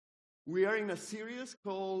We are in a series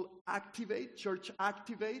called Activate. Church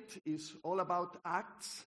Activate is all about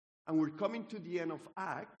Acts, and we're coming to the end of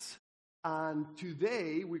Acts. And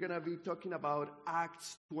today we're going to be talking about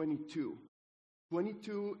Acts 22.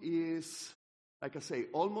 22 is, like I say,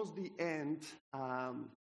 almost the end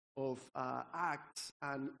of Acts.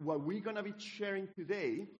 And what we're going to be sharing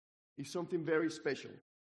today is something very special.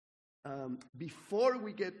 Before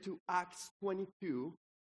we get to Acts 22,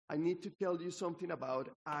 I need to tell you something about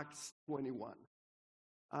Acts 21.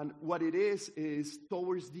 And what it is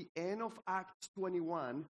towards the end of Acts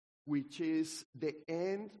 21, which is the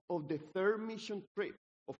end of the third mission trip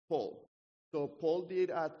of Paul. So Paul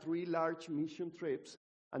did 3 large mission trips,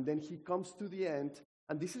 and then he comes to the end,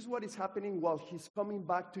 and this is what is happening while he's coming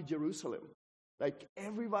back to Jerusalem. Like,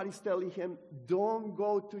 everybody's telling him, don't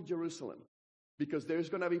go to Jerusalem, because there's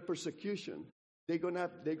going to be persecution. They're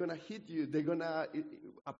gonna hit you.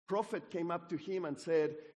 A prophet came up to him and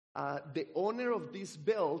said, the owner of this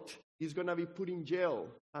belt is gonna be put in jail,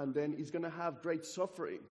 and then he's gonna have great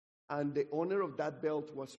suffering. And the owner of that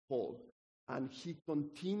belt was Paul, and he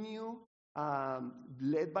continued,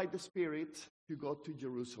 led by the Spirit, to go to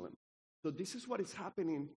Jerusalem. So this is what is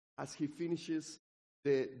happening as he finishes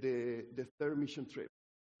the third mission trip.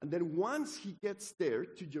 And then once he gets there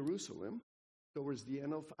to Jerusalem, towards the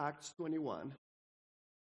end of Acts 21.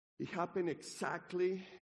 It happened exactly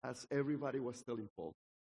as everybody was telling Paul.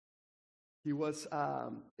 He was,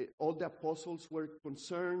 all the apostles were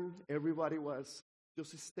concerned. Everybody was,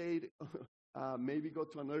 just stayed, maybe go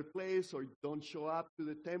to another place or don't show up to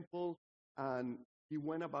the temple. And he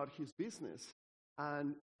went about his business.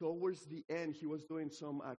 And towards the end, he was doing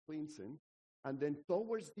some cleansing. And then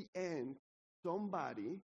towards the end,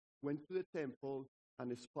 somebody went to the temple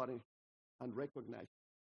and spotted and recognized.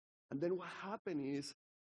 And then what happened is,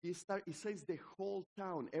 he says the whole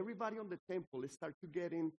town, everybody on the temple, start to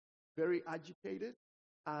getting very agitated,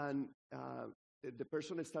 and the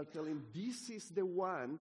person starts telling, this is the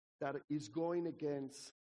one that is going against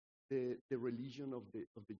the religion of the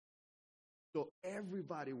Jews. So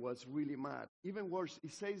everybody was really mad. Even worse,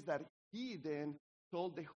 it says that he then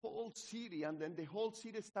told the whole city, and then the whole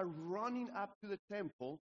city started running up to the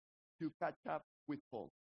temple to catch up with Paul.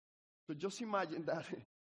 So just imagine that.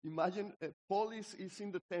 Imagine Paul is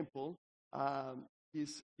in the temple.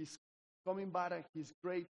 He's coming back and he's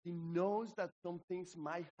great. He knows that some things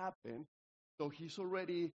might happen. So he's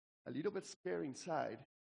already a little bit scared inside.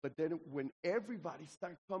 But then when everybody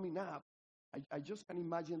starts coming up, I just can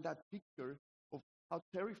imagine that picture of how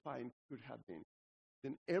terrifying it could have been.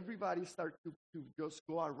 Then everybody starts to just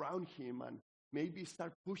go around him and maybe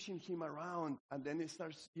start pushing him around. And then it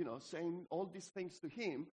starts, saying all these things to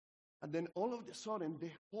him. And then all of a sudden, the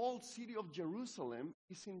whole city of Jerusalem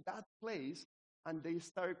is in that place, and they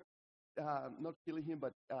start not killing him,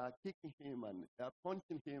 but kicking him and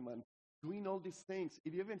punching him and doing all these things.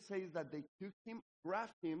 It even says that they took him,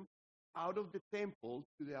 grabbed him out of the temple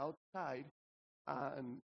to the outside,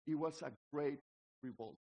 and it was a great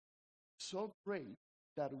revolt. So great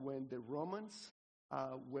that when the Romans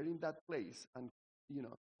were in that place and,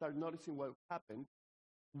 start noticing what happened,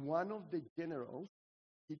 one of the generals,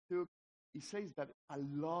 he says that a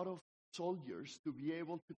lot of soldiers to be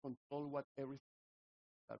able to control what everything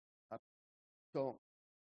that happened. So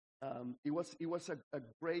it was a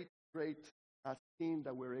great scene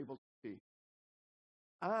that we're able to see.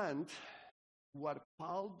 And what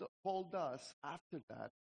Paul does after that,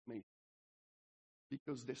 amazing.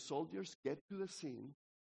 Because the soldiers get to the scene,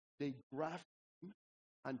 they grab him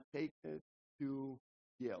and take it to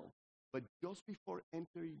jail. But just before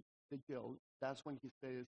entering the jail, that's when he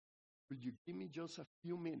says, "Could you give me just a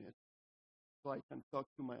few minutes so I can talk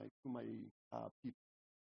to my people?"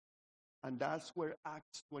 And that's where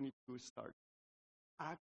Acts 22 starts.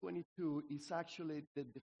 Acts 22 is actually the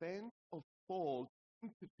defense of Paul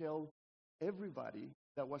to tell everybody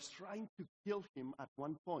that was trying to kill him at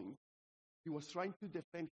one point. He was trying to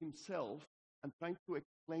defend himself and trying to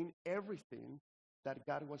explain everything that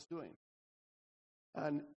God was doing.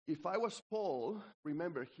 And if I was Paul,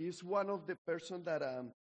 remember, he's one of the person that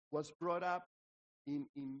was brought up in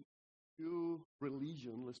two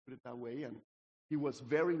religion, let's put it that way, and he was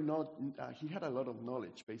he had a lot of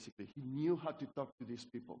knowledge, basically. He knew how to talk to these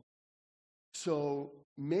people. So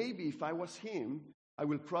maybe if I was him, I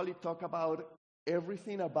will probably talk about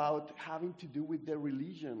everything about having to do with their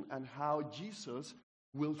religion and how Jesus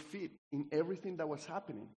will fit in everything that was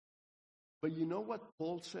happening. But you know what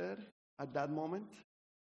Paul said at that moment?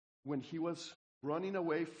 When he was running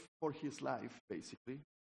away for his life, basically,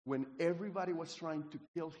 when everybody was trying to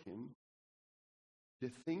kill him, the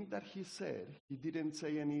thing that he said, he didn't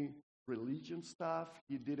say any religion stuff.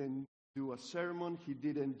 He didn't do a sermon. He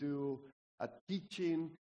didn't do a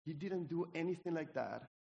teaching. He didn't do anything like that.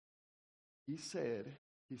 He said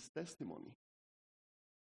his testimony.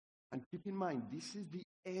 And keep in mind, this is the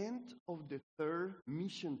end of the third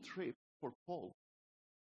mission trip for Paul.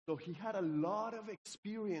 So he had a lot of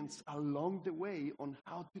experience along the way on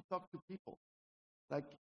how to talk to people. Like,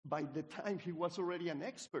 by the time he was already an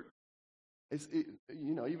expert.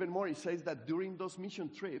 Even more, he says that during those mission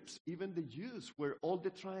trips, even the Jews were all the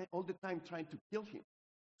time trying to kill him.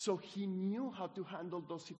 So he knew how to handle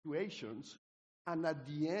those situations. And at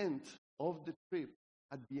the end of the trip,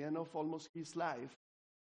 at the end of almost his life,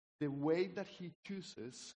 the way that he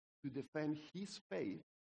chooses to defend his faith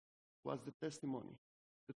was the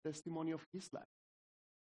testimony of his life.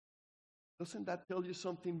 Doesn't that tell you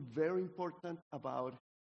something very important about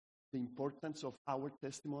the importance of our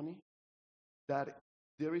testimony? That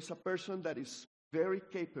there is a person that is very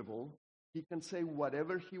capable. He can say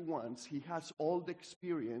whatever he wants. He has all the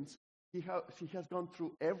experience. He has gone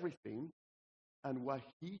through everything. And what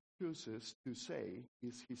he chooses to say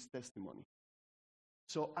is his testimony.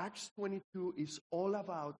 So Acts 22 is all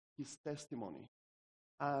about his testimony.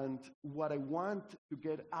 And what I want to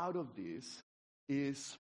get out of this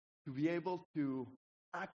is to be able to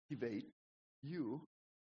activate you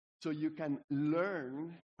so you can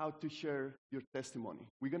learn how to share your testimony.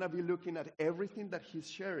 We're going to be looking at everything that he's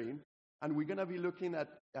sharing, and we're going to be looking at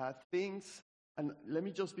things. And let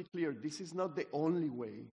me just be clear, this is not the only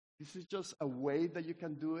way. This is just a way that you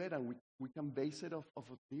can do it, and we can base it off of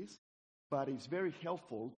this. But it's very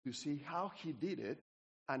helpful to see how he did it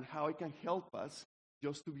and how it can help us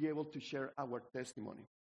just to be able to share our testimony.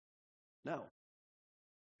 Now,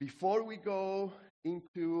 before we go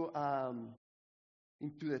into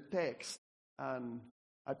the text, and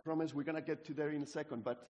I promise we're going to get to there in a second,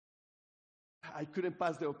 but I couldn't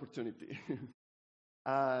pass the opportunity.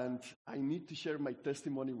 And I need to share my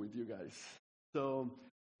testimony with you guys. So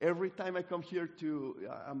every time I come here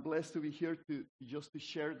I'm blessed to be here to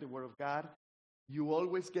share the Word of God. You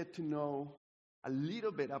always get to know a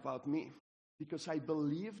little bit about me, because I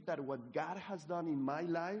believe that what God has done in my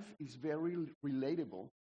life is very relatable.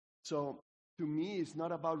 So to me, it's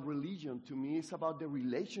not about religion. To me, it's about the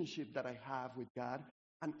relationship that I have with God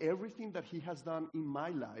and everything that he has done in my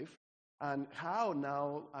life, and how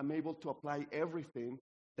now I'm able to apply everything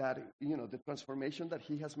that, the transformation that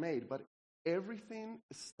he has made. But everything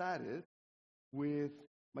started with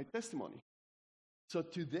my testimony. So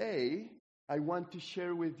today, I want to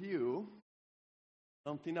share with you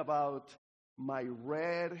something about my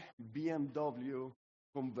red BMW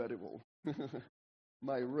convertible.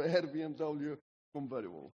 My red BMW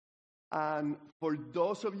convertible. And for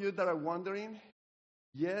those of you that are wondering,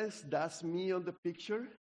 yes, that's me on the picture.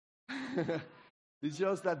 It's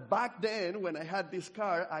just that back then, when I had this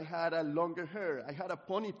car, I had a longer hair. I had a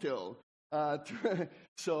ponytail.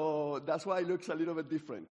 So that's why it looks a little bit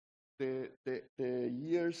different. The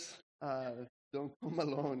years don't come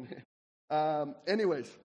alone.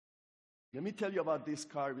 Anyways, let me tell you about this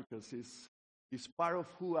car, because it's part of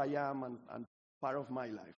who I am and part of my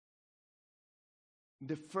life.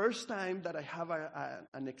 The first time that I have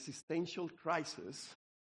an existential crisis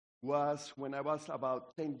was when I was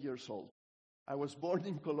about 10 years old. I was born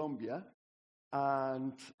in Colombia,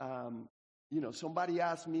 and somebody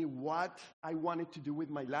asked me what I wanted to do with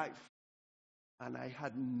my life, and I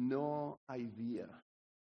had no idea.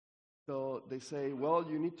 So they say, well,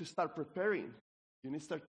 you need to start preparing. You need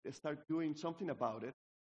to start doing something about it.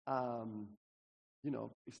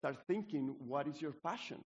 Start thinking, what is your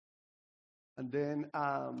passion? And then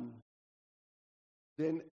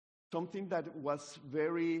something that was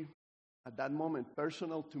very, at that moment,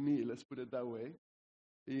 personal to me, let's put it that way,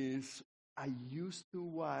 is I used to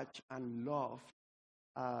watch and love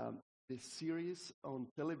the series on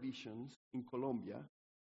televisions in Colombia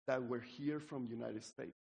that were here from the United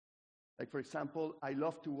States. Like, for example, I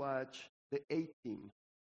love to watch The A-Team.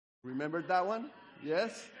 Remember that one?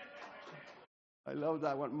 Yes? I love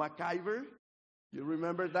that one. MacGyver, you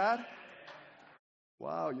remember that?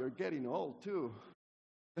 Wow, you're getting old too.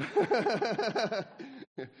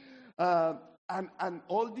 And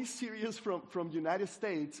all these series from United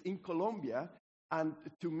States in Colombia, and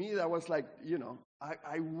to me that was like,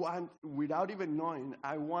 I want, without even knowing,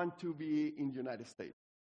 I want to be in the United States.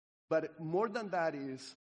 But more than that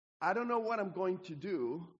is, I don't know what I'm going to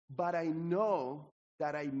do, but I know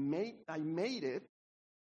that I made it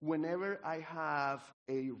whenever I have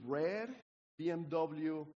a red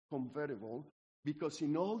BMW convertible, because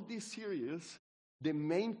in all these series, the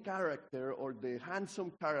main character or the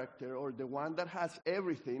handsome character or the one that has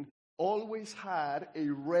everything always had a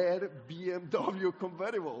red BMW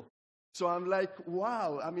convertible. So I'm like,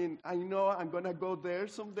 wow, I mean, I know I'm going to go there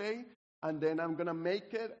someday, and then I'm going to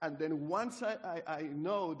make it. And then once I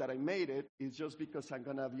know that I made it, it's just because I'm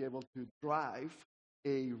going to be able to drive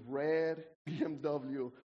a red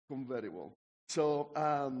BMW Convertible. So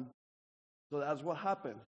that's what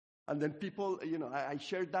happened. And then people, I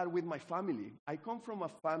shared that with my family. I come from a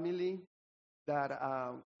family that,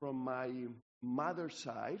 from my mother's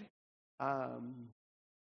side,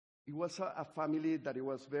 it was a family that it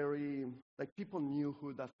was very, like people knew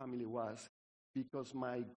who that family was because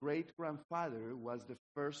my great-grandfather was the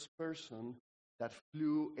first person that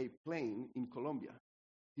flew a plane in Colombia.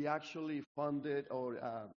 He actually funded or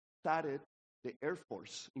started the Air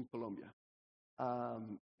Force in Colombia.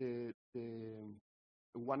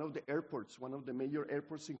 One of the airports, one of the major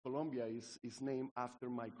airports in Colombia is named after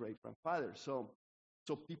my great-grandfather. So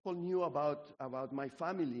people knew about my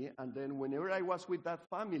family, and then whenever I was with that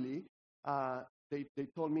family, they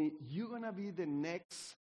told me, you're going to be the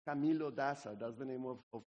next Camilo Daza. That's the name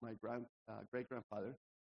of my great-grandfather.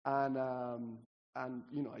 And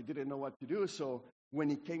I didn't know what to do. So when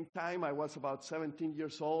it came time, I was about 17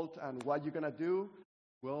 years old, and what you going to do?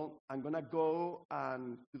 Well, I'm going to go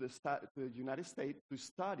to the United States to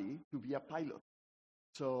study to be a pilot.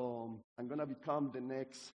 So I'm going to become the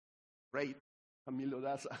next great Camilo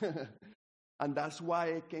Daza. And that's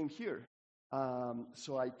why I came here.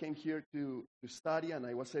 So I came here to study, and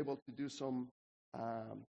I was able to do some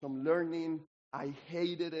learning. I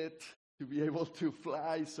hated it to be able to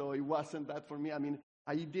fly, so it wasn't that for me. I mean,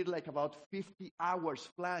 I did like about 50 hours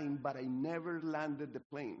flying, but I never landed the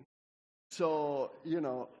plane. So,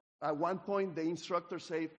 at one point the instructor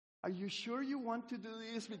said, are you sure you want to do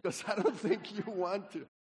this? Because I don't think you want to.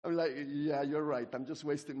 I'm like, yeah, you're right. I'm just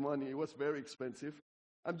wasting money. It was very expensive.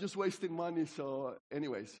 I'm just wasting money. So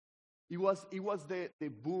anyways, it was the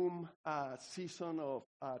boom season of,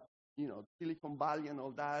 Silicon Valley and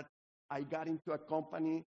all that. I got into a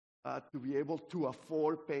company to be able to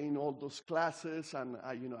afford paying all those classes. And,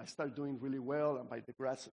 I started doing really well. And by the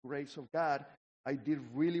grace of God, I did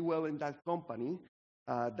really well in that company.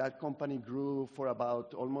 That company grew for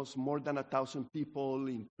about almost more than 1,000 people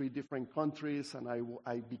in 3 different countries, and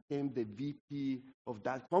I became the VP of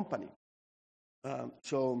that company.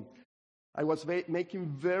 So I was making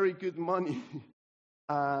very good money.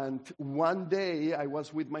 And one day I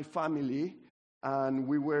was with my family, and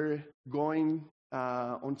we were going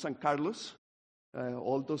on San Carlos,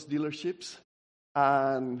 all those dealerships,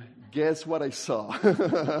 and guess what I saw?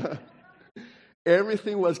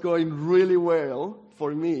 Everything was going really well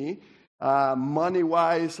for me,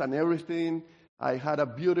 money-wise and everything. I had a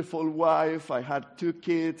beautiful wife. I had 2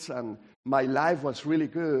 kids, and my life was really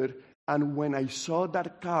good. And when I saw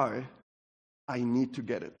that car, I need to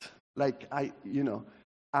get it. Like,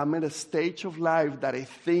 I'm at a stage of life that I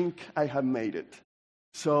think I have made it.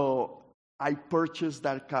 So I purchased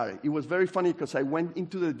that car. It was very funny because I went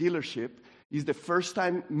into the dealership. It's the first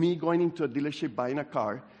time me going into a dealership buying a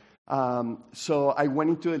car. So I went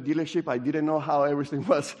into a dealership. I didn't know how everything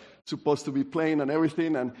was supposed to be playing and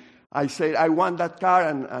everything. And I said, I want that car.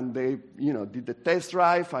 And they, did the test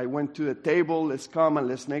drive. I went to the table. Let's come and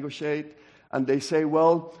let's negotiate. And they say,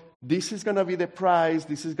 well, this is going to be the price.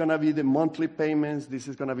 This is going to be the monthly payments. This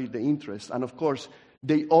is going to be the interest. And of course,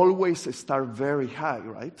 they always start very high,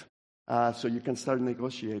 right? So you can start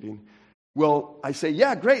negotiating. Well, I say,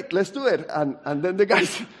 yeah, great. Let's do it. And then the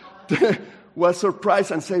guys was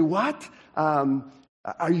surprised and say, what?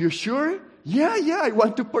 Are you sure? Yeah, I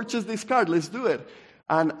want to purchase this car. Let's do it.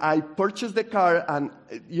 And I purchased the car, and,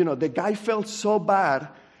 the guy felt so bad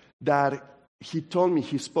that he told me,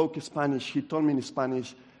 he spoke Spanish. He told me in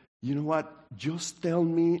Spanish, you know what? Just tell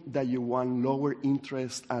me that you want lower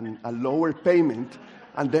interest and a lower payment,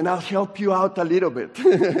 and then I'll help you out a little bit.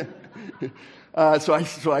 So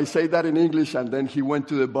I say that in English, and then he went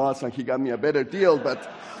to the boss and he got me a better deal. But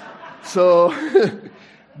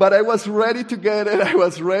I was ready to get it. I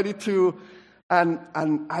was ready to, and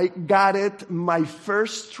I got it. My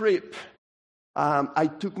first trip, I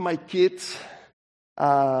took my kids.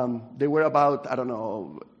 They were about, I don't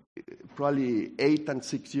know, probably 8 and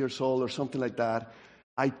 6 years old or something like that.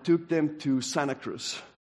 I took them to Santa Cruz.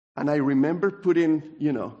 And I remember putting,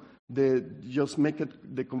 just make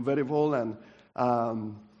it the convertible. And,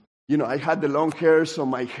 I had the long hair, so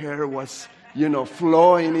my hair was,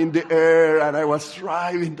 flowing in the air. And I was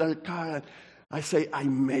driving that car. And I say, I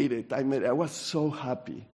made it. I was so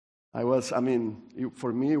happy.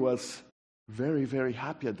 For me, it was very, very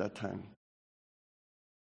happy at that time.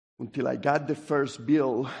 Until I got the first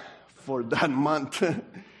bill for that month.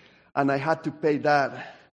 And I had to pay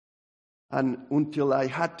that. And until I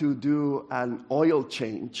had to do an oil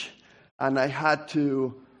change. and I had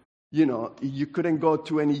to, you couldn't go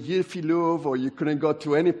to any Jiffy Lube or you couldn't go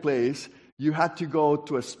to any place. You had to go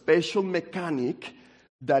to a special mechanic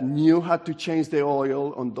that knew how to change the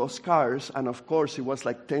oil on those cars, and of course it was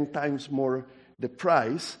like 10 times more the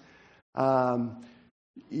price. And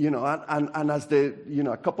as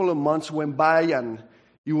a couple of months went by, and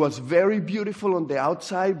it was very beautiful on the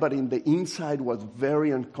outside, but in the inside was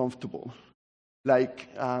very uncomfortable. Like,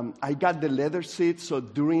 I got the leather seats, so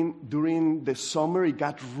during the summer, it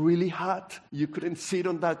got really hot. You couldn't sit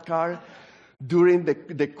on that car. During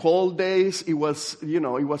the cold days, it was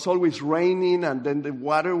always raining, and then the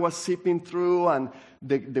water was seeping through, and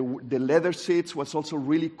the leather seats was also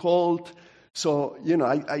really cold. So,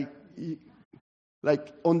 I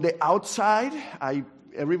like on the outside,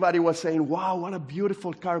 everybody was saying, wow, what a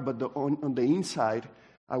beautiful car, but on the inside,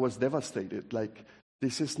 I was devastated. Like,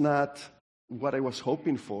 this is not what I was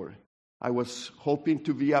hoping for. I was hoping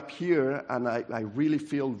to be up here, and I really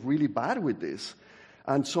feel really bad with this.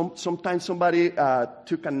 And sometimes somebody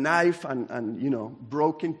took a knife and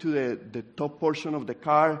broke into the top portion of the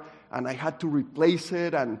car, and I had to replace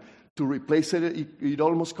it. And to replace it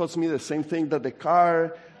almost cost me the same thing that the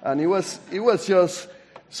car. And it was just,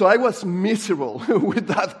 so I was miserable with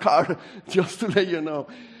that car, just to let you know.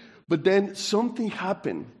 But then something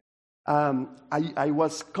happened. I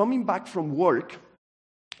was coming back from work,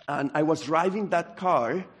 and I was driving that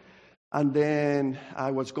car, and then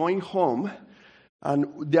I was going home.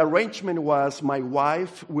 And the arrangement was my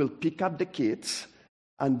wife will pick up the kids,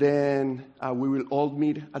 and then we will all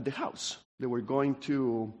meet at the house. They were going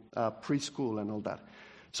to preschool and all that.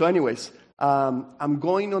 So anyways, I'm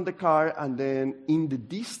going on the car, and then in the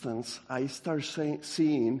distance, I start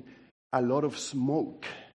seeing a lot of smoke.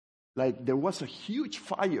 Like there was a huge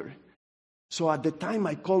fire. So at the time,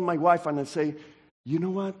 I called my wife, and I say, you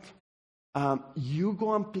know what? You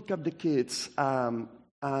go and pick up the kids, and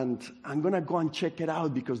I'm going to go and check it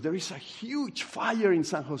out because there is a huge fire in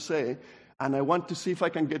San Jose, and I want to see if I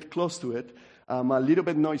can get close to it. A little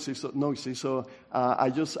bit noisy, so I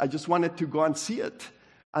just wanted to go and see it.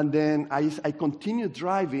 And then I continued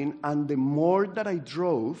driving, and the more that I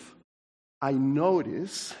drove, I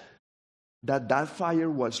noticed that fire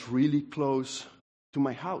was really close to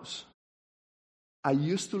my house. I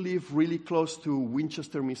used to live really close to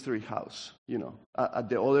Winchester Mystery House, at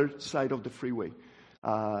the other side of the freeway.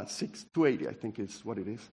 280, I think is what it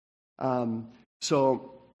is. And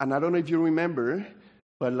I don't know if you remember,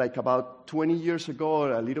 but like about 20 years ago,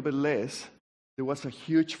 or a little bit less, there was a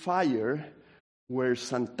huge fire where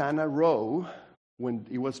Santana Row, when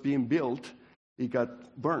it was being built, it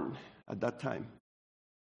got burned at that time.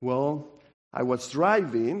 Well, I was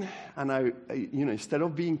driving, and I instead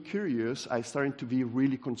of being curious, I started to be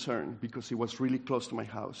really concerned because it was really close to my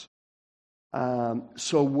house.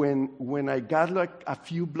 So when I got like a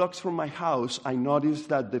few blocks from my house, I noticed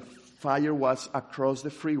that the fire was across the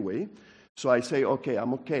freeway. So I say, okay,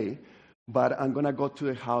 I'm okay, but I'm going to go to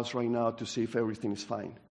the house right now to see if everything is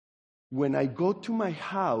fine. When I go to my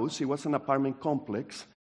house, it was an apartment complex.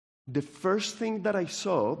 The first thing that I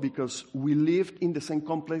saw, because we lived in the same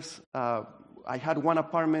complex, I had one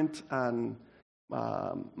apartment, and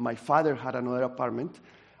my father had another apartment.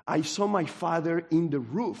 I saw my father in the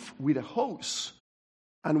roof with a hose.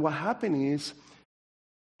 And what happened is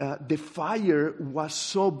the fire was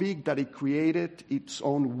so big that it created its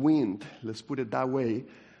own wind, let's put it that way.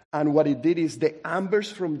 And what it did is the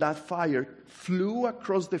embers from that fire flew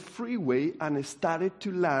across the freeway and started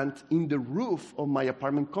to land in the roof of my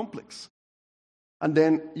apartment complex. And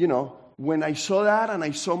then, when I saw that and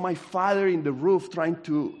I saw my father in the roof trying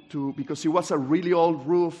to because it was a really old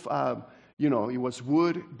roof, it was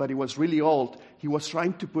wood, but it was really old. He was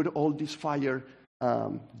trying to put all this fire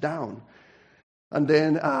down. And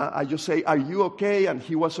then I just say, are you okay? And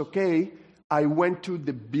he was okay. I went to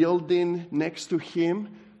the building next to him.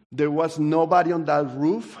 There was nobody on that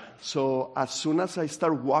roof. So as soon as I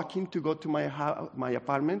started walking to go to my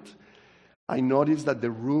apartment, I noticed that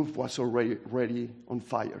the roof was already on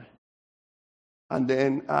fire. And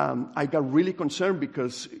then I got really concerned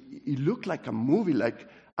because it looked like a movie. Like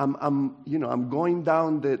I'm going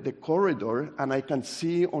down the corridor, and I can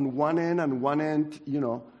see on one end,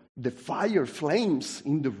 the fire flames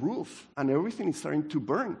in the roof, and everything is starting to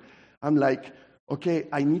burn. I'm like, okay,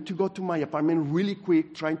 I need to go to my apartment really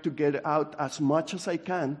quick, trying to get out as much as I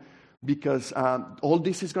can, because all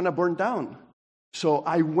this is going to burn down. So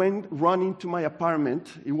I went running to my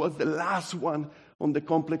apartment. It was the last one on the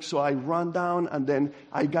complex, so I ran down, and then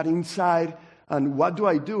I got inside, and what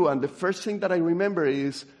do? And the first thing that I remember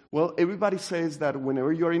is, well, everybody says that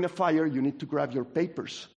whenever you're in a fire, you need to grab your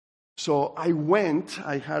papers. So I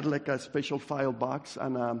had like a special file box,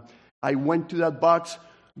 and I went to that box,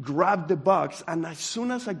 grabbed the box, and as soon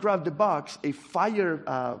as I grabbed the box, a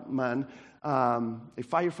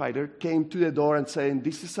firefighter came to the door and saying,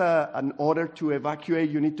 "This is an order to evacuate,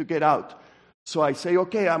 you need to get out." So I say,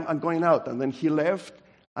 "Okay, I'm going out." And then he left,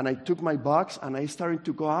 and I took my box, and I started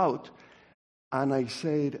to go out. And I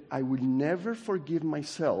said, I will never forgive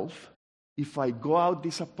myself if I go out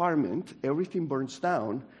this apartment, everything burns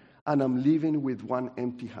down, and I'm leaving with one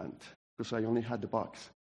empty hand, because I only had the box.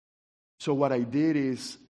 So what I did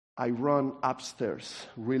is I run upstairs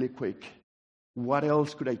really quick. What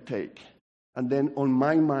else could I take? And then on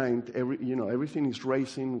my mind, everything is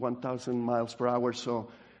racing 1,000 miles per hour. So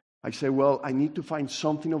I say, well, I need to find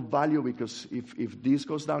something of value, because if this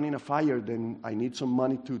goes down in a fire, then I need some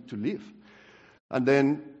money to live. And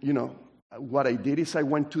then, what I did is I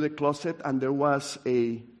went to the closet, and there was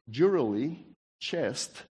a jewelry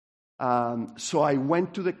chest. So I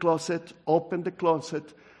went to the closet, opened the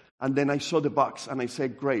closet, and then I saw the box, and I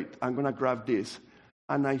said, great, I'm going to grab this.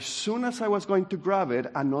 And as soon as I was going to grab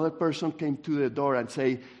it, another person came to the door and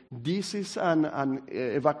say, this is an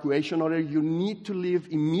evacuation order. You need to leave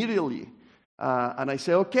immediately. And I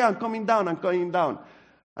said, okay, I'm coming down.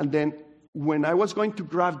 And then when I was going to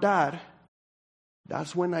grab that,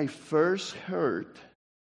 that's when I first heard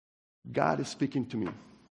God speaking to me.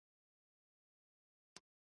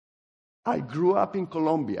 I grew up in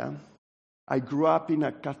Colombia. I grew up in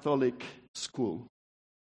a Catholic school.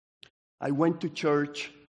 I went to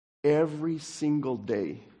church every single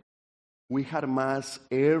day. We had Mass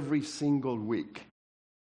every single week.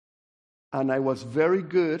 And I was very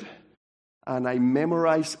good, and I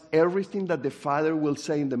memorized everything that the Father will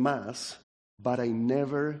say in the Mass, but I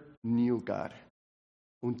never knew God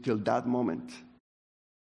until that moment.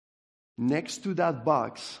 Next to that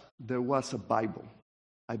box, there was a Bible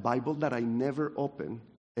that I never opened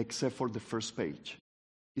except for the first page.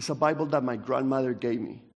 It's a Bible that my grandmother gave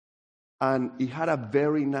me. And it had a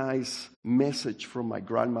very nice message from my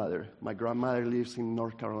grandmother. My grandmother lives in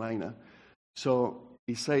North Carolina. So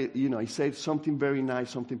he said something very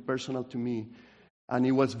nice, something personal to me. And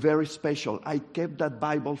it was very special. I kept that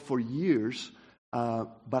Bible for years,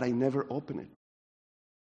 but I never opened it.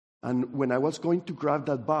 And when I was going to grab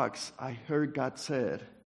that box, I heard God said,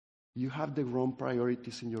 you have the wrong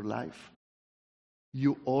priorities in your life.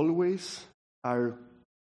 You always are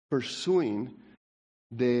pursuing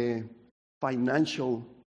the financial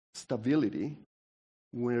stability,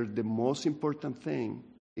 where the most important thing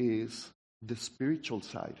is the spiritual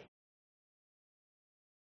side.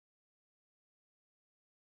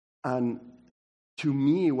 And to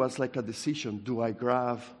me, it was like a decision. Do I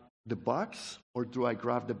grab the box or do I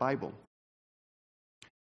grab the Bible?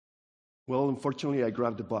 Well, unfortunately, I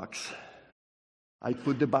grabbed the box. I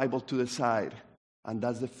put the Bible to the side, and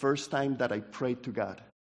that's the first time that I prayed to God.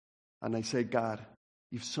 And I said, God,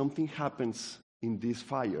 if something happens in this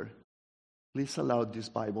fire, please allow this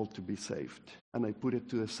Bible to be saved. And I put it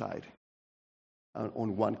to the side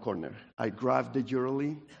on one corner. I grabbed the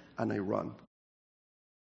jewelry and I ran.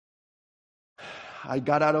 I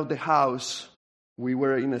got out of the house. We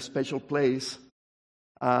were in a special place.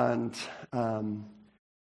 And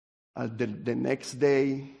the next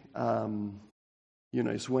day,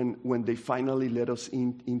 it's when they finally let us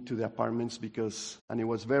into the apartments, and it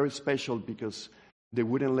was very special because they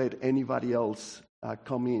wouldn't let anybody else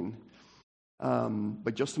come in.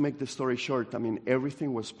 But just to make the story short,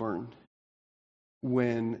 everything was burned.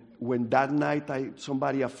 When that night,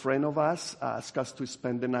 a friend of us, asked us to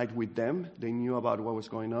spend the night with them. They knew about what was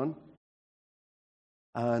going on.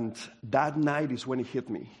 And that night is when it hit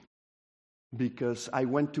me. Because I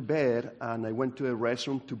went to bed, and I went to the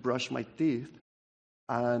restroom to brush my teeth,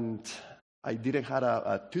 and I didn't have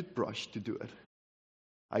a toothbrush to do it.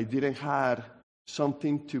 I didn't have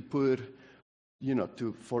something to put,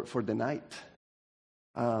 for the night.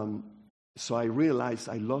 So I realized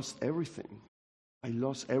I lost everything.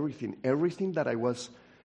 Everything that I was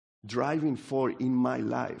driving for in my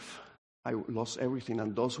life. I lost everything,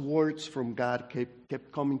 and those words from God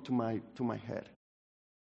kept coming to my head.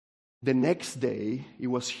 The next day, it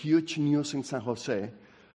was huge news in San Jose.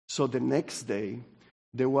 So the next day,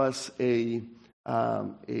 there was a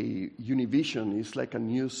Univision. It's like a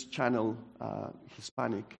news channel,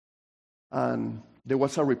 Hispanic. And there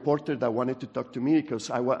was a reporter that wanted to talk to me because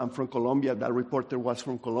I'm from Colombia. That reporter was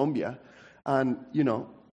from Colombia. And,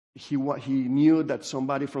 he knew that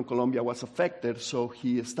somebody from Colombia was affected, so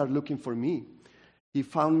he started looking for me. He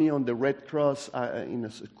found me on the Red Cross in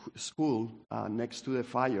a school next to the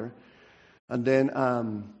fire. And then,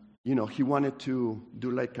 he wanted to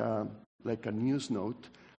do like a news note.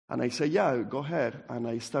 And I say, yeah, go ahead. And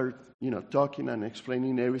I start, talking and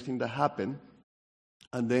explaining everything that happened.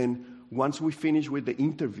 And then once we finished with the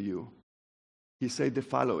interview, he said the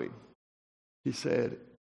following. He said,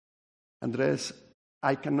 Andres,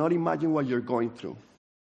 I cannot imagine what you're going through,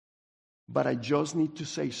 but I just need to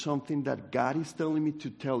say something that God is telling me to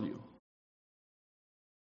tell you.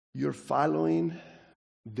 You're following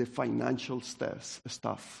the financial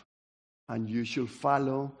stuff, and you should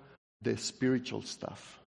follow the spiritual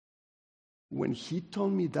stuff. When he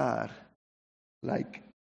told me that,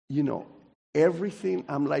 everything,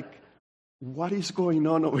 I'm like, what is going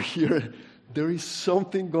on over here? There is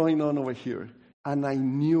something going on over here. And I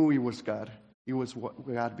knew it was God. It was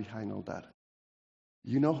God behind all that.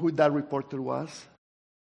 You know who that reporter was?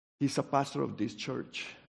 He's a pastor of this church,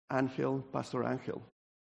 Pastor Angel.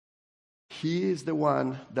 He is the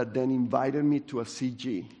one that then invited me to a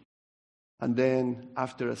CG. And then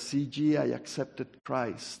after a CG, I accepted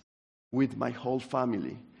Christ with my whole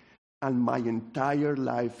family. And my entire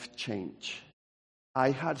life changed. I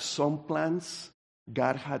had some plans.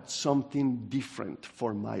 God had something different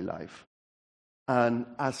for my life. And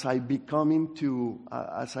as I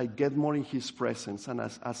as I get more in His presence, and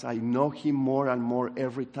as I know Him more and more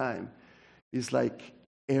every time, it's like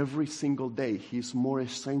every single day He's more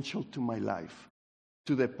essential to my life,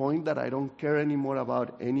 to the point that I don't care anymore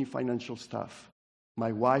about any financial stuff.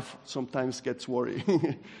 My wife sometimes gets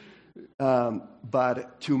worried.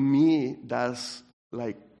 But to me, that's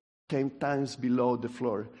like 10 times below the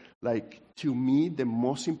floor. Like, to me, the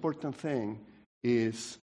most important thing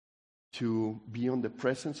is to be in the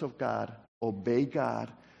presence of God, obey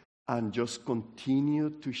God, and just continue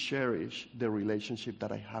to cherish the relationship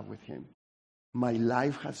that I have with Him. My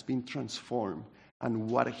life has been transformed, and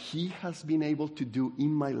what He has been able to do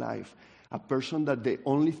in my life, a person that the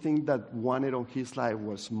only thing that wanted on his life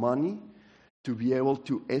was money, to be able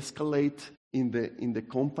to escalate in the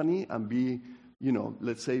company and be,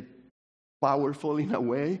 let's say, powerful in a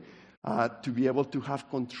way, to be able to have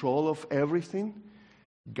control of everything.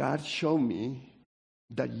 God showed me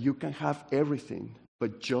that you can have everything,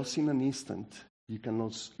 but just in an instant, you can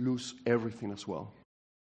lose everything as well.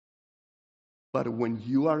 But when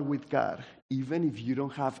you are with God, even if you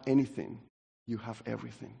don't have anything, you have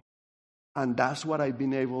everything. And that's what I've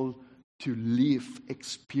been able to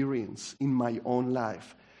experience in my own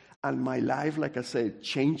life. And my life, like I said,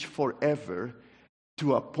 changed forever,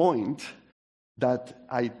 to a point that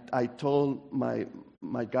I told my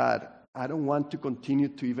God, I don't want to continue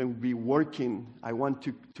to even be working. I want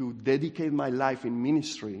to dedicate my life in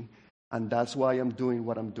ministry, and that's why I'm doing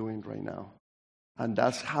what I'm doing right now. And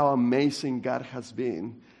that's how amazing God has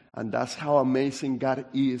been, and that's how amazing God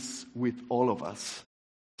is with all of us.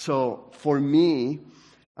 So for me,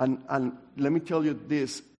 and let me tell you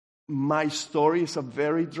this, my story is a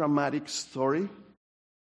very dramatic story,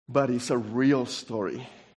 but it's a real story.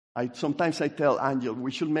 Sometimes I tell Angel,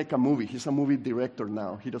 we should make a movie. He's a movie director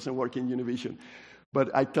now. He doesn't work in Univision.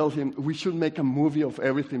 But I tell him, we should make a movie of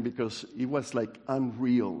everything, because it was like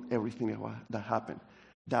unreal, everything that happened.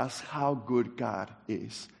 That's how good God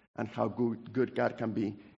is, and how good God can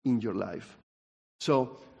be in your life.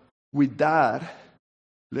 So with that,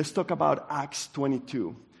 let's talk about Acts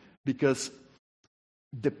 22, because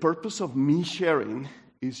the purpose of me sharing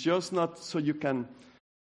is just not so you can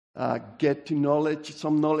get to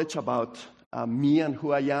some knowledge about me and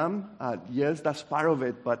who I am. Yes, that's part of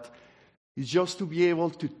it, but it's just to be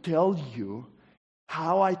able to tell you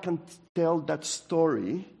how I can tell that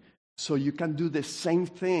story, so you can do the same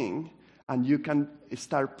thing and you can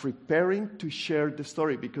start preparing to share the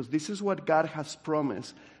story, because this is what God has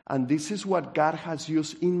promised, and this is what God has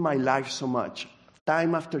used in my life so much,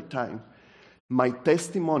 time after time. My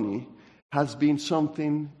testimony has been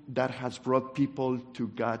something that has brought people to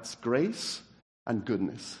God's grace and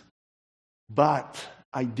goodness. But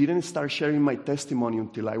I didn't start sharing my testimony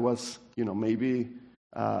until I was, maybe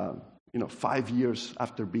 5 years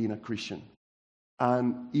after being a Christian.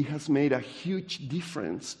 And it has made a huge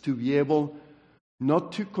difference to be able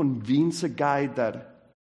not to convince a guy that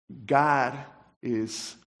God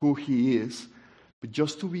is who He is, but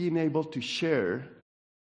just to being able to share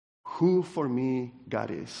who, for me,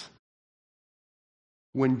 God is.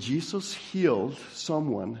 When Jesus healed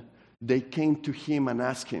someone, they came to Him and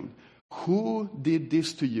asked Him, who did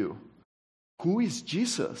this to you? Who is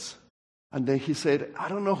Jesus? And then He said, I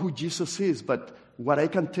don't know who Jesus is, but what I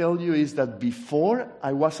can tell you is that before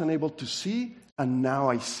I wasn't able to see, and now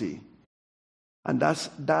I see. And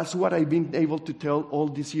that's what I've been able to tell all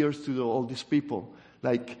these years to all these people.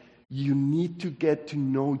 Like, you need to get to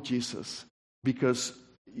know Jesus, because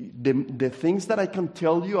the things that I can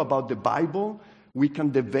tell you about the Bible, We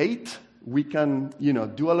can debate, we can,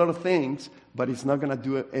 do a lot of things, but it's not going to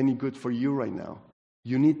do any good for you right now.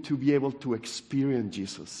 You need to be able to experience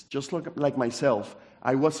Jesus. Just like myself,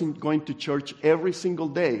 I wasn't going to church every single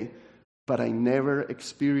day, but I never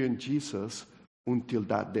experienced Jesus until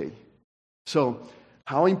that day. So,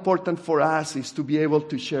 how important for us is to be able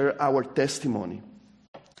to share our testimony.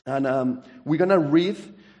 And we're going to read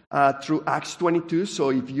through Acts 22. So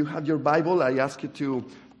if you have your Bible, I ask you to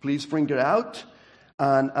please bring it out.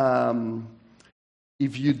 And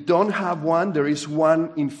if you don't have one, there is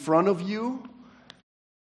one in front of you.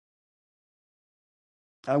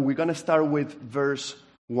 And we're going to start with verse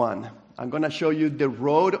 1. I'm going to show you the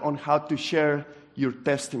road on how to share your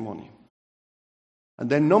testimony. And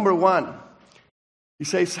then number 1, he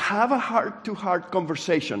says, have a heart-to-heart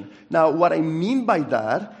conversation. Now, what I mean by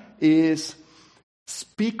that is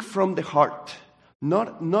speak from the heart.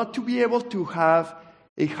 Not to be able to have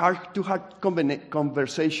a heart-to-heart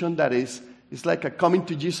conversation that is like a coming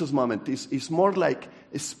to Jesus moment. It's more like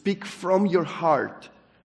speak from your heart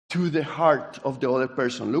to the heart of the other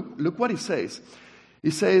person. Look what he says. He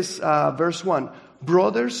says, verse 1,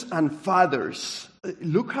 brothers and fathers.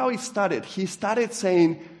 Look how he started. He started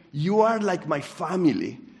saying, you are like my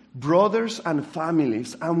family, brothers and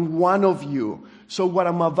families. I'm one of you. So what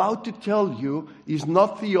I'm about to tell you is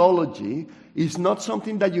not theology. It's not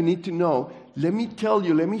something that you need to know. Let me tell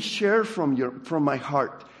you, let me share from my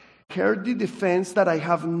heart. Hear the defense that I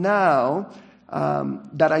have now,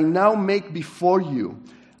 that I now make before you.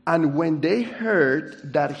 And when they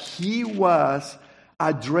heard that he was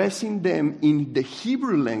addressing them in the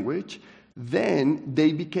Hebrew language, then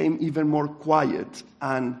they became even more quiet,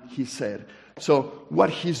 and he said. So what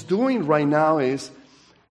he's doing right now is,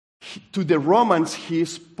 to the Romans, he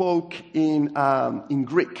spoke in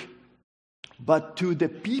Greek. But to the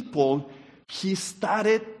people, he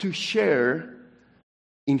started to share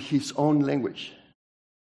in his own language.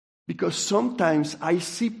 Because sometimes I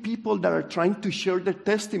see people that are trying to share their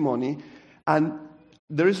testimony, and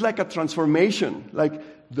there is like a transformation.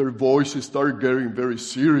 Like their voices start getting very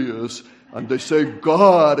serious, and they say,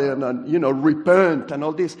 God, and repent, and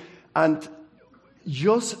all this. And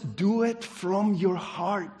just do it from your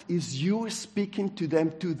heart. Is you speaking to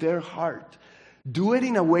them, to their heart. Do it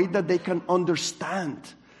in a way that they can understand,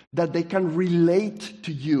 that they can relate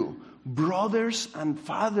to you. Brothers and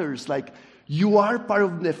fathers, like you are part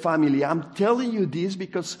of the family. I'm telling you this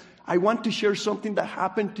because I want to share something that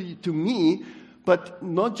happened to me, but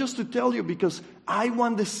not just to tell you, because I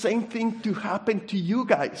want the same thing to happen to you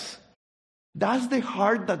guys. That's the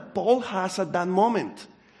heart that Paul has at that moment.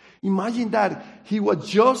 Imagine that he was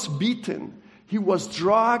just beaten. He was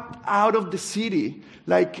dragged out of the city.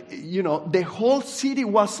 The whole city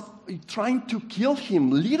was trying to kill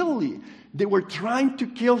him, literally. They were trying to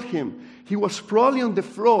kill him. He was probably on the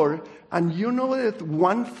floor. And you know that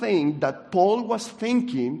one thing that Paul was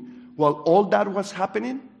thinking while all that was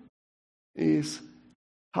happening is,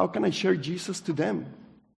 how can I share Jesus to them?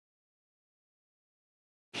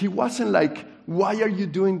 He wasn't like, why are you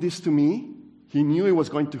doing this to me? He knew it was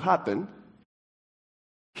going to happen.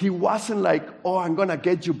 He wasn't like, oh, I'm going to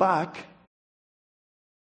get you back.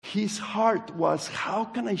 His heart was, how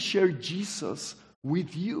can I share Jesus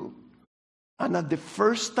with you? And at the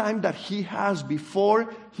first time that he has,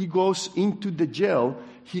 before he goes into the jail,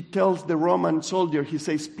 he tells the Roman soldier, he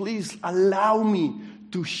says, please allow me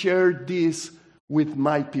to share this with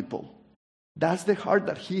my people. That's the heart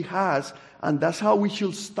that he has, and that's how we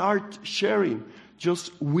should start sharing,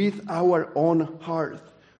 just with our own heart.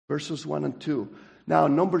 Verses 1 and 2. Now,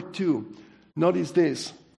 number 2, notice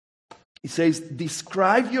this. It says,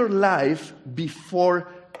 describe your life before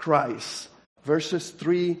Christ. Verses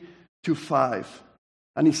 3 to 5.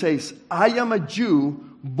 And he says, I am a Jew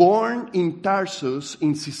born in Tarsus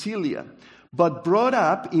in Cilicia, but brought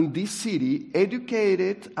up in this city,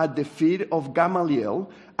 educated at the feet of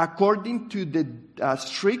Gamaliel, according to the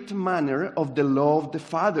strict manner of the law of the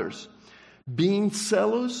fathers, being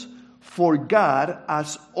zealous for God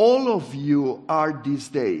as all of you are this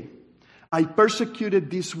day. I persecuted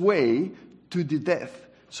this way to the death.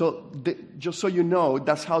 So just so you know,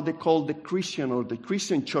 that's how they called the Christian or the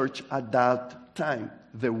Christian church at that time,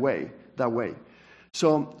 that way.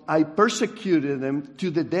 So I persecuted them to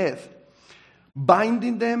the death,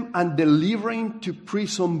 binding them and delivering to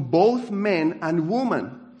prison both men and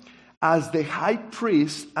women, as the high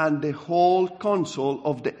priest and the whole council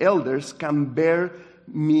of the elders can bear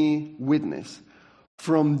me witness.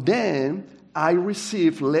 From them I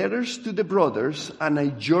received letters to the brothers, and I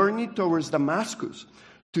journeyed towards Damascus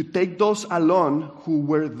to take those along who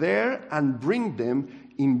were there and bring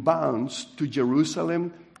them in bonds to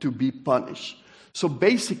Jerusalem to be punished. So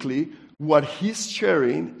basically, what he's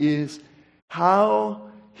sharing is how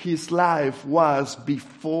his life was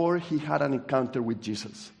before he had an encounter with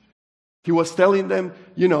Jesus. He was telling them,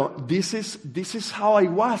 this is how I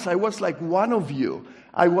was. I was like one of you.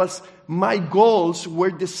 My goals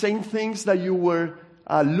were the same things that you were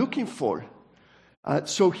looking for.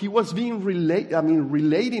 So he was being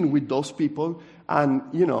relating with those people, and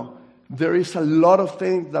there is a lot of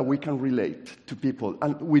things that we can relate to people.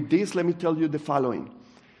 And with this, let me tell you the following.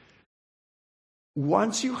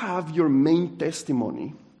 Once you have your main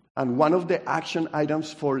testimony, and one of the action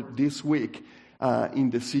items for this week in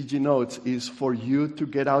the CG notes is for you to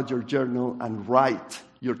get out your journal and write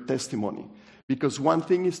your testimony. Because one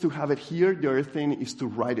thing is to have it here, the other thing is to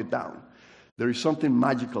write it down. There is something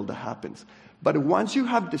magical that happens. But once you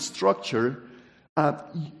have the structure,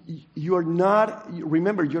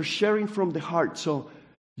 remember, you're sharing from the heart. So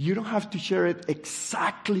you don't have to share it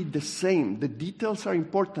exactly the same. The details are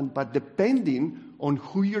important, but depending on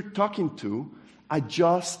who you're talking to,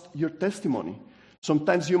 adjust your testimony.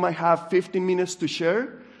 Sometimes you might have 15 minutes to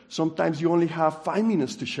share. Sometimes you only have 5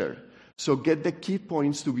 minutes to share. So get the key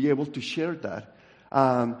points to be able to share that.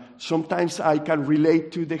 Sometimes I can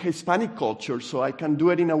relate to the Hispanic culture, so I can do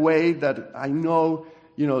it in a way that I know,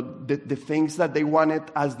 the things that they wanted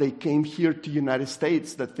as they came here to the United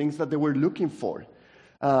States, the things that they were looking for.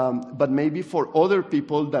 But maybe for other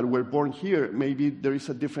people that were born here, maybe there is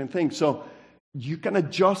a different thing. So you can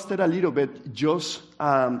adjust it a little bit, just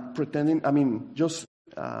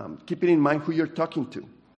keeping in mind who you're talking to.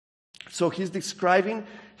 So he's describing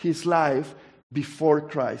his life before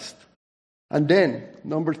Christ. And then,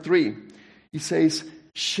 number 3, he says,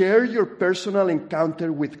 share your personal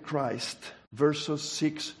encounter with Christ, verses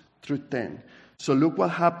 6 through 10. So look what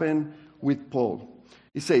happened with Paul.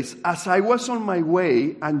 He says, as I was on my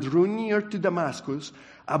way and drew near to Damascus,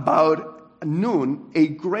 about noon, a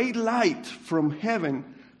great light from heaven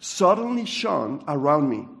suddenly shone around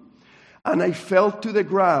me. And I fell to the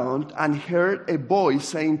ground and heard a voice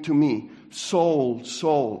saying to me, Saul,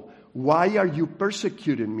 Saul, why are you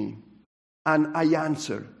persecuting me? And I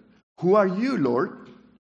answered, who are you, Lord?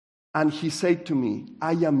 And he said to me,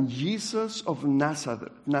 I am Jesus of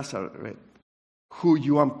Nazareth, who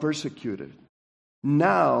you are persecuted.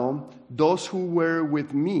 Now, those who were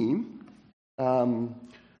with me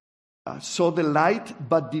saw the light,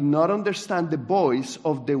 but did not understand the voice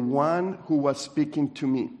of the one who was speaking to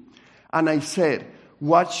me. And I said,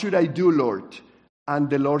 what should I do, Lord? And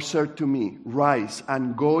the Lord said to me, rise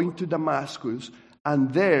and go into Damascus,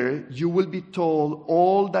 and there you will be told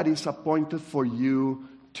all that is appointed for you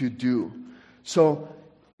to do. So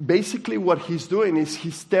basically what he's doing is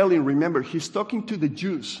he's telling, remember, he's talking to the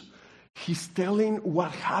Jews. He's telling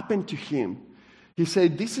what happened to him. He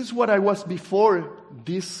said, this is what I was before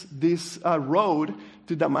this road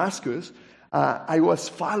to Damascus. I was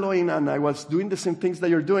following and I was doing the same things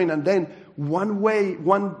that you're doing. And then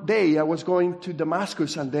one day I was going to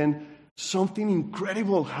Damascus, and then something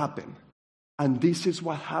incredible happened. And this is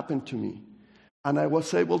what happened to me. And I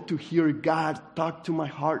was able to hear God talk to my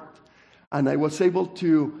heart. And I was able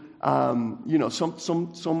to,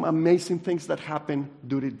 some amazing things that happened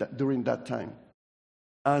during that time.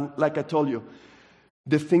 And like I told you,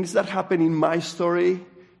 the things that happen in my story,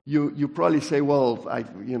 you probably say, well, I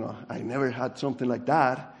never had something like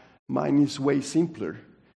that. Mine is way simpler.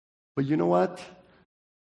 But you know what?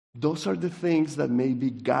 Those are the things that maybe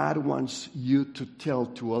God wants you to tell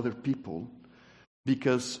to other people,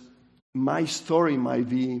 because my story might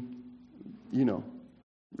be,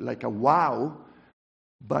 like a wow,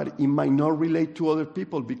 but it might not relate to other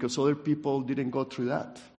people because other people didn't go through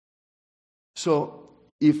that. So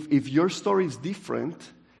if your story is different,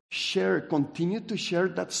 continue to share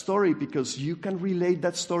that story, because you can relate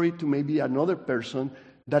that story to maybe another person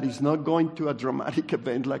that is not going to a dramatic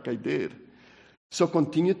event like I did. So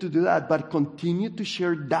continue to do that, but continue to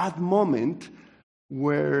share that moment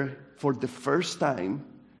where for the first time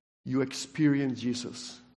you experience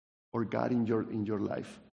Jesus or God in your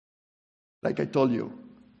life. Like I told you,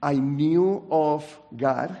 I knew of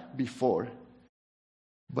God before,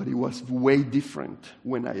 but it was way different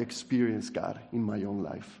when I experienced God in my own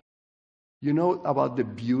life. You know about the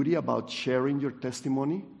beauty about sharing your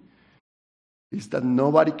testimony? Is that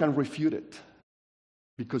nobody can refute it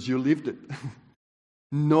because you lived it.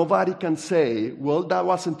 Nobody can say, well, that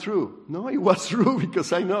wasn't true. No, it was true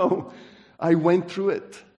because I know. I went through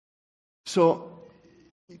it. So,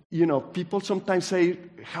 people sometimes say,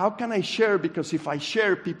 how can I share? Because if I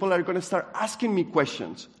share, people are going to start asking me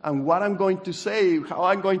questions. And what I'm going to say, how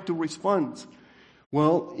I'm going to respond.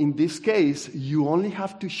 Well, in this case, you only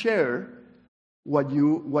have to share what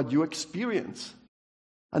you experience.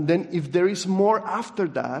 And then if there is more after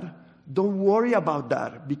that, don't worry about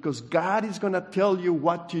that, because God is going to tell you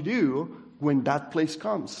what to do when that place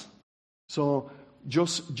comes. So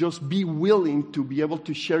just be willing to be able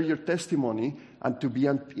to share your testimony and to be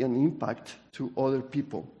an impact to other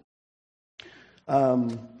people.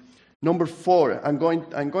 Number 4, I'm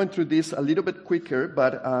going through this a little bit quicker,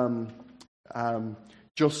 but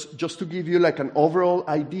just to give you like an overall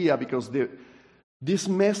idea, because this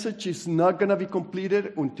message is not going to be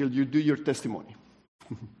completed until you do your testimony.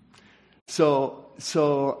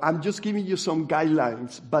 So I'm just giving you some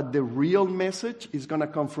guidelines, but the real message is going to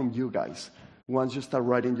come from you guys once you start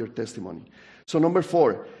writing your testimony. So number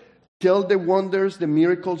 4, tell the wonders, the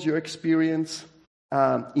miracles you experience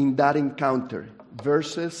in that encounter.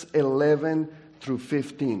 Verses 11 through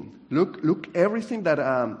 15. Look everything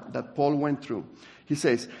that Paul went through. He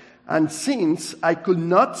says, and since I could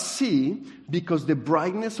not see because the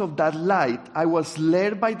brightness of that light, I was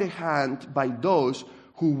led by the hand by those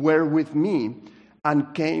who were with me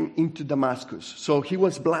and came into Damascus. So he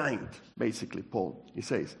was blind, basically, Paul, he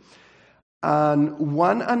says. And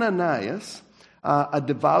one Ananias, a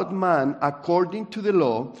devout man, according to the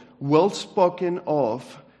law, well spoken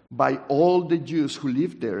of by all the Jews who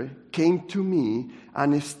lived there, came to me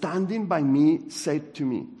and standing by me said to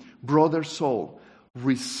me, Brother Saul,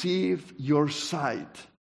 receive your sight.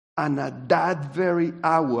 And at that very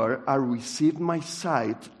hour I received my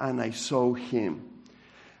sight and I saw him.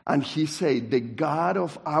 And he said, the God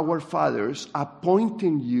of our fathers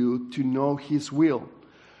appointing you to know his will,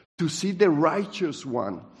 to see the righteous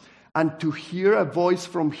one, and to hear a voice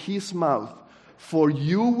from his mouth. For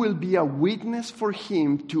you will be a witness for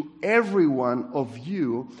him to everyone of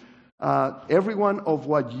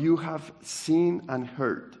what you have seen and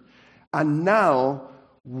heard. And now,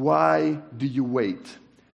 why do you wait?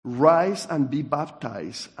 Rise and be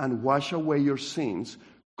baptized and wash away your sins,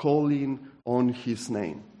 calling on his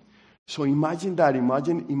name. So imagine that.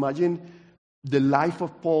 Imagine the life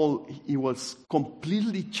of Paul. It was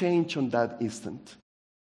completely changed on that instant.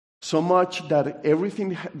 So much that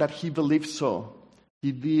everything that he believed so,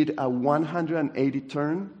 he did a 180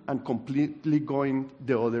 turn and completely going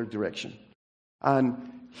the other direction.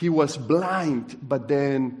 And he was blind, but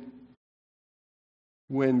then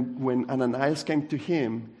when Ananias came to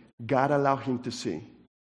him, God allowed him to see.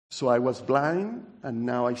 So I was blind, and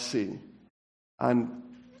now I see. And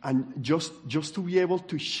just to be able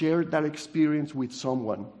to share that experience with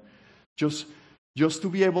someone, just to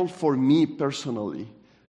be able, for me personally,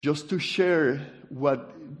 just to share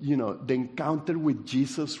what, the encounter with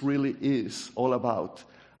Jesus really is all about,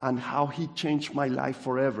 and how he changed my life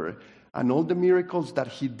forever, and all the miracles that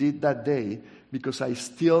he did that day, because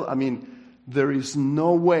there is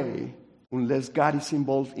no way, unless God is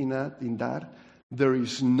involved in that, there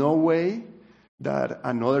is no way that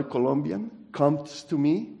another Colombian comes to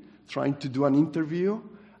me trying to do an interview,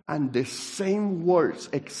 and the same words,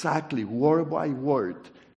 exactly, word by word,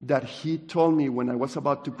 that he told me when I was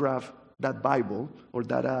about to grab that Bible or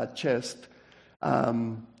that chest,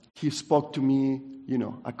 he spoke to me,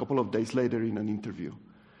 a couple of days later in an interview.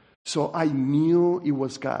 So I knew it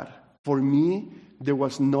was God. For me, there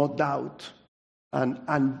was no doubt.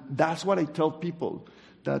 And that's what I tell people,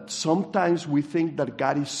 that sometimes we think that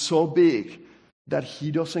God is so big that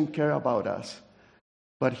he doesn't care about us.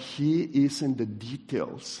 But he is in the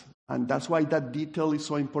details. And that's why that detail is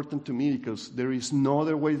so important to me, because there is no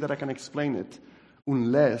other way that I can explain it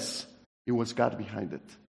unless it was God behind it.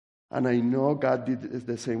 And I know God did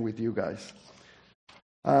the same with you guys.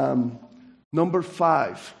 Number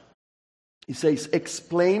 5, it says,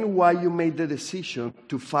 explain why you made the decision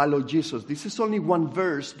to follow Jesus. This is only one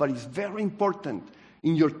verse, but it's very important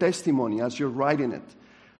in your testimony as you're writing it.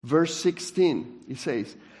 Verse 16, it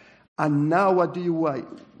says, and now what do you wait?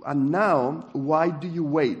 And now, why do you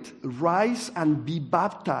wait? Rise and be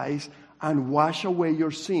baptized and wash away your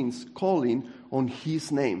sins, calling on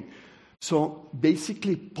his name. So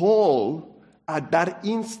basically, Paul, at that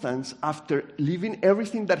instance, after leaving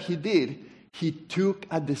everything that he did, he took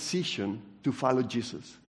a decision to follow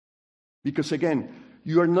Jesus. Because again,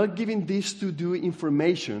 you are not giving this to do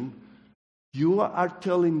information. You are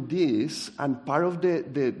telling this, and part of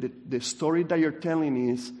the story that you're telling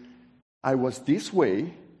is, I was this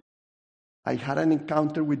way, I had an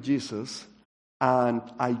encounter with Jesus, and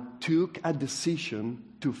I took a decision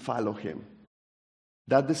to follow him.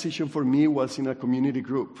 That decision for me was in a community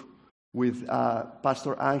group with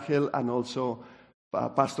Pastor Angel and also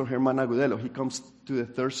Pastor Herman Agudelo. He comes to the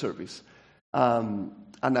third service. And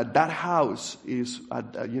at that house is,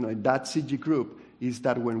 in that CG group, is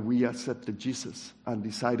that when we accepted Jesus and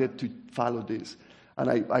decided to follow this. And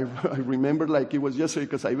I remember like it was yesterday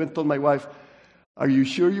because I even told my wife, are you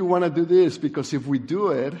sure you want to do this? Because if we do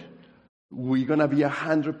it, we're going to be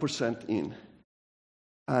 100% in.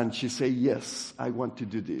 And she said, yes, I want to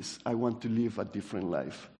do this. I want to live a different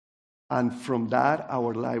life. And from that,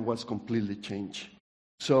 our life was completely changed.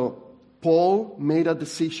 So Paul made a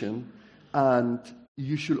decision, and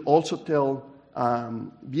you should also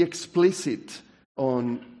be explicit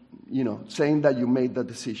on, saying that you made the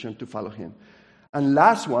decision to follow him. And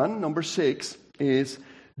last one, number 6, is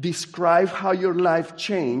describe how your life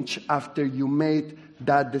changed after you made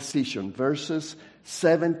that decision. Verses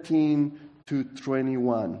 17 to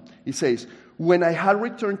 21. It says, when I had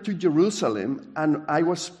returned to Jerusalem and I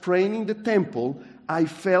was praying in the temple, I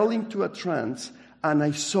fell into a trance, and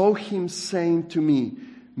I saw him saying to me,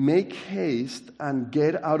 make haste and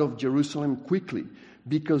get out of Jerusalem quickly,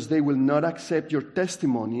 because they will not accept your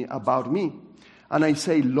testimony about me. And I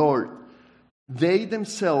say, Lord, they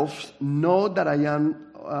themselves know that I am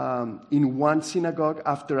in one synagogue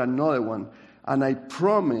after another one, and I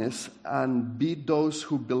promise and beat those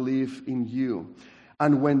who believe in you.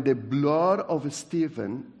 And when the blood of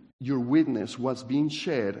Stephen, your witness, was being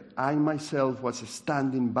shed, I myself was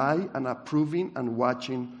standing by and approving and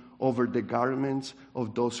watching over the garments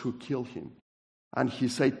of those who killed him. And he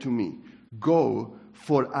said to me, go,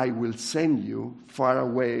 for I will send you far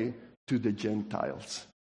away to the Gentiles.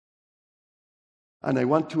 And I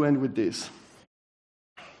want to end with this.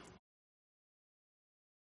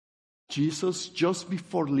 Jesus, just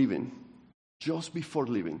before leaving,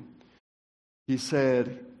 he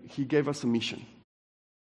said, he gave us a mission.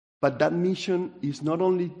 But that mission is not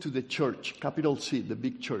only to the church, capital C, the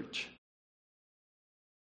big church.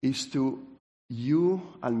 It's to you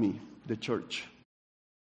and me, the church.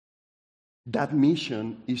 That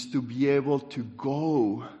mission is to be able to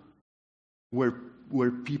go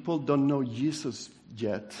where people don't know Jesus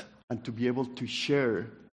yet, and to be able to share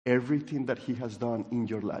everything that he has done in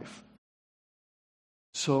your life.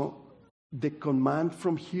 So the command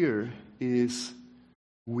from here is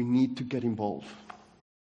we need to get involved.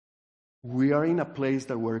 We are in a place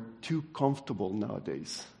that we're too comfortable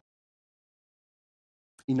nowadays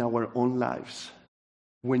in our own lives.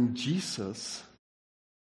 When Jesus,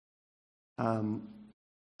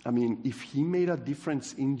 if he made a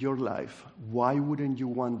difference in your life, why wouldn't you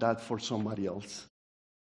want that for somebody else?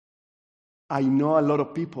 I know a lot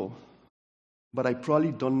of people, but I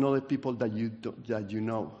probably don't know the people that you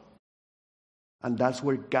know. And that's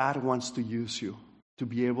where God wants to use you, to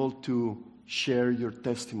be able to share your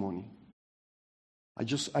testimony. I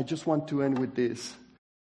just want to end with this.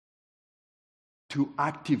 To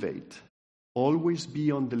activate, always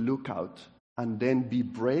be on the lookout, and then be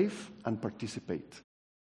brave and participate.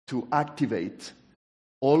 To activate,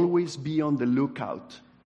 always be on the lookout,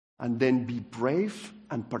 and then be brave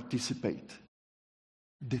and participate.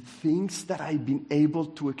 The things that I've been able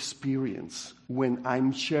to experience when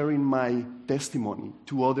I'm sharing my testimony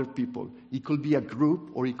to other people, it could be a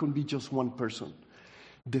group or it could be just one person.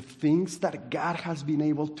 The things that God has been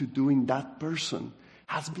able to do in that person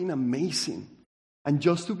has been amazing. And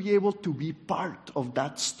just to be able to be part of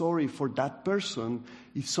that story for that person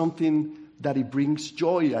is something that it brings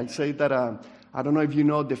joy. I say that, I don't know if you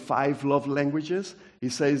know the 5 love languages.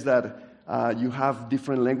 It says that you have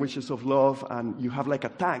different languages of love, and you have like a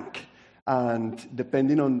tank. And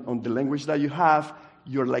depending on the language that you have,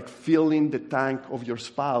 you're like filling the tank of your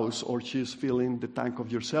spouse, or she's filling the tank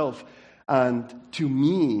of yourself. And to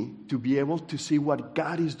me, to be able to see what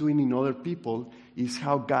God is doing in other people is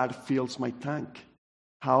how God fills my tank.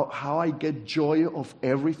 How I get joy of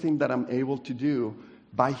everything that I'm able to do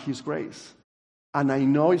by His grace. And I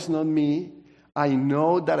know it's not me. I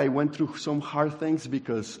know that I went through some hard things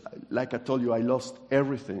because, like I told you, I lost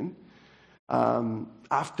everything.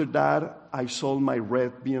 After that, I sold my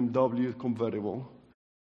red BMW Convertible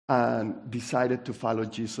and decided to follow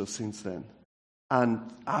Jesus since then.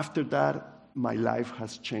 And after that, my life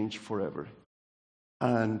has changed forever.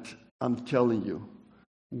 And I'm telling you,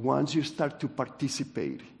 once you start to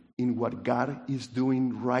participate in what God is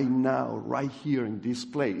doing right now, right here in this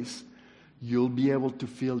place, you'll be able to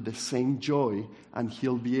feel the same joy, and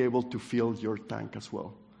He'll be able to fill your tank as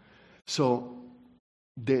well. So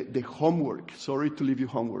the homework, sorry to leave you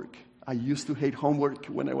homework. I used to hate homework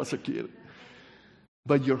when I was a kid.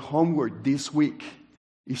 But your homework this week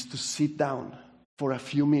is to sit down for a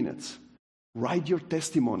few minutes, write your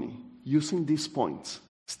testimony using these points.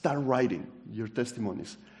 Start writing your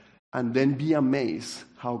testimonies, and then be amazed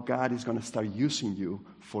how God is going to start using you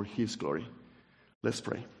for His glory. Let's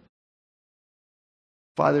pray.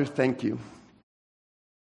 Father, thank you.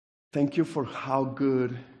 Thank you for how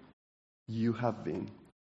good you have been.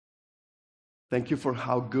 Thank you for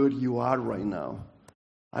how good you are right now.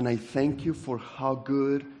 And I thank you for how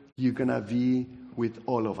good you're going to be with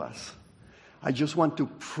all of us. I just want to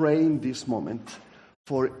pray in this moment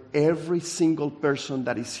for every single person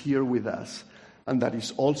that is here with us and that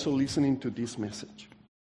is also listening to this message.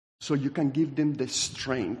 So you can give them the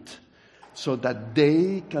strength so that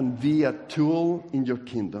they can be a tool in your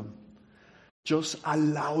kingdom. Just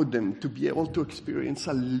allow them to be able to experience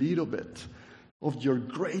a little bit of your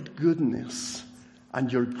great goodness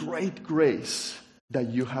and your great grace that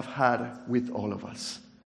you have had with all of us.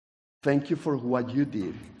 Thank you for what you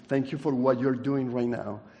did. Thank you for what you're doing right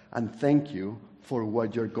now. And thank you for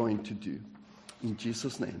what you're going to do. In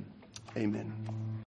Jesus' name, amen.